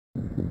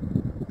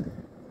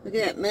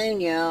Look at that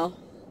moon, y'all.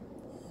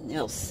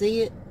 Y'all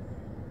see it?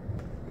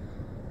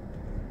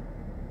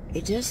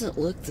 It doesn't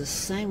look the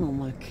same on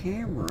my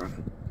camera.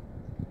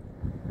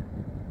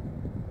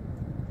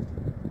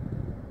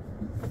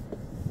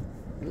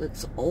 It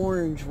looks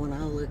orange when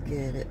I look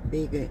at it,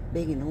 big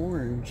and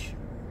orange.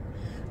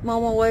 I'm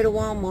on my way to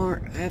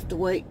Walmart. I have to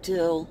wait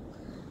till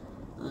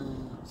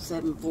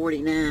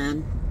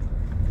 7:49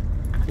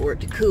 for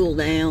it to cool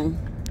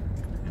down.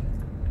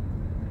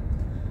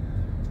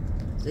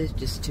 It's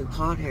just too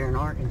hot here in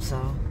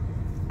Arkansas.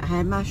 I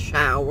had my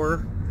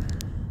shower.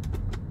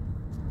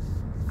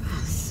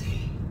 Let's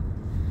see.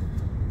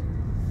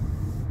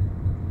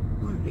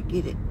 Wanted to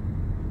get a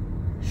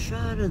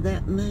shot of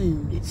that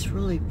moon. It's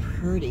really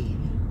pretty.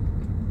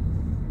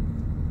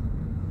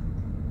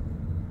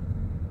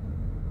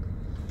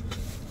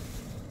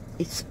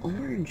 It's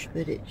orange,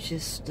 but it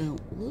just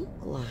don't look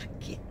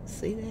like it.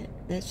 See that?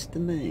 That's the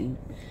moon.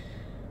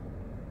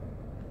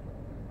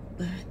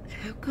 But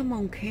how come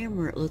on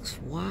camera it looks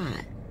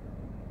white?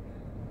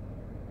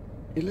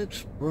 It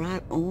looks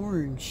bright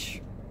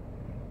orange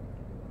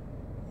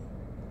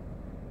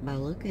by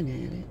looking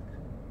at it.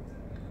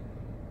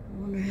 I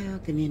wonder how I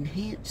can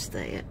enhance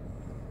that.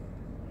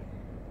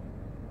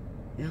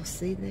 Y'all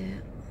see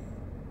that?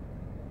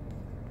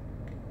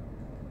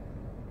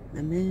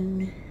 The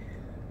moon.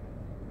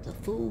 The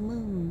full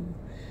moon.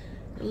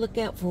 Look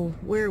out for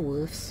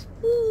werewolves.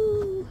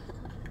 Woo!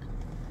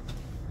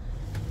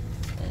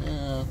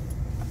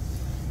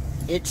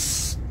 It's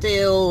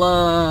still,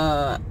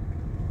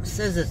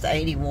 says it's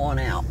 81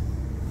 out.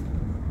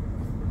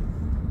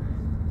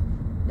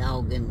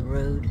 Dog in the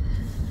road.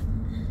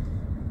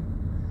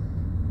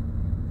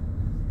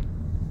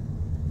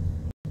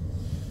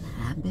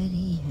 I bet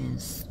he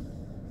has.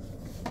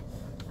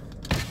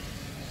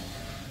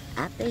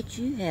 I bet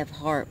you have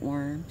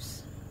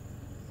heartworms.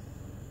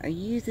 Are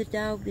you the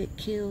dog that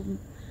killed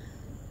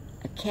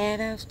a cat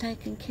I was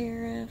taking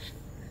care of?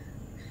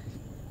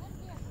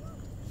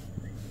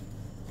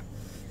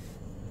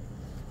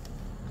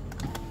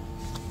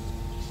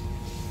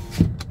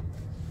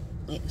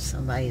 It's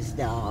somebody's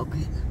dog.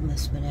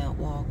 Must have been out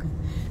walking.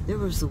 There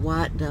was a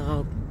white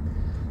dog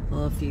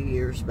a few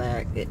years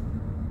back.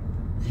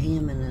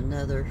 Him and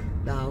another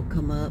dog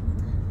come up.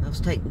 I was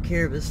taking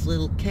care of this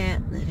little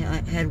cat that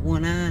had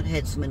one eye. It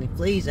had so many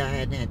fleas I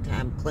hadn't had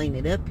time to clean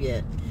it up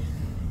yet.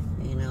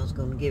 And I was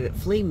going to give it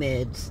flea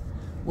meds.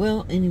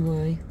 Well,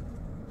 anyway,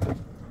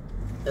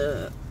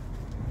 a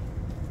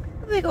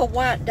big old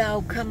white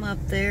dog come up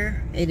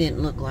there. It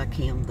didn't look like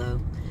him though.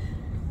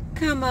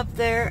 Come up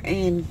there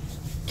and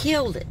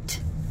killed it.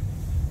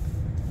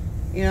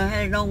 You know, I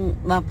had it on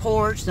my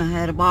porch and I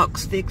had a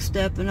box fixed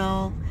up and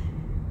all.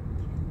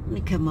 And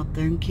he come up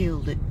there and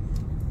killed it.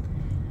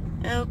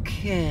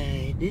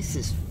 Okay, this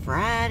is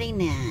Friday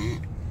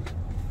night.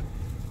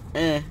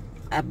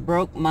 I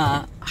broke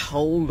my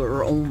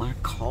holder on my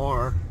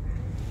car,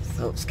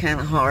 so it's kind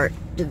of hard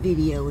to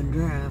video and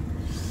drive.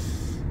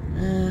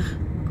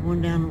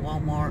 Going down to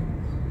Walmart.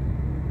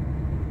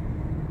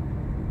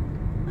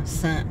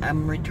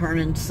 I'm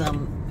returning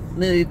some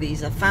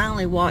movies. I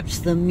finally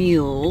watched The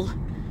Mule.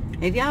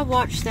 Have y'all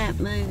watched that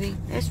movie?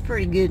 That's a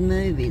pretty good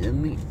movie, The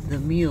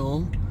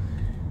Mule.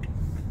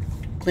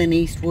 Clint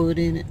Eastwood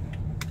in it.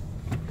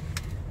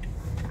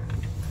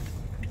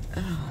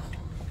 Oh.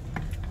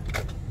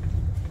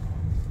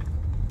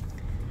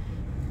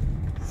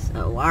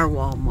 So our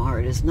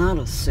Walmart is not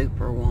a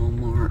super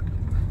Walmart.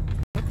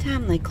 What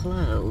time they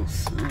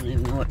close? I don't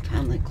even know what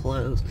time they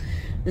close.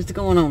 It's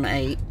going on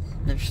 8.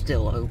 They're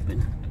still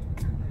open.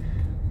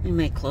 They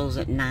may close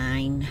at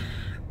 9.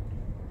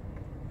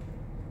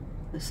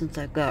 But since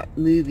I've got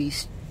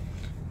movies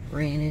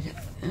rented,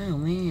 oh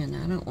man,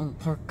 I don't want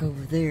to park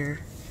over there.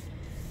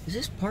 Is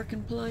this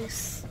parking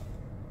place?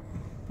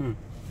 I'll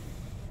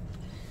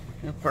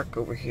park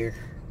over here.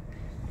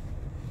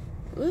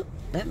 Oop,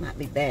 that might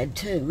be bad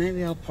too.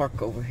 Maybe I'll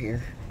park over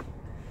here.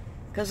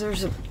 Because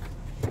there's a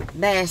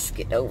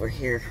basket over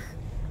here.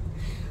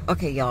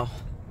 Okay, y'all.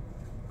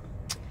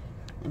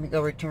 Let me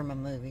go return my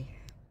movie.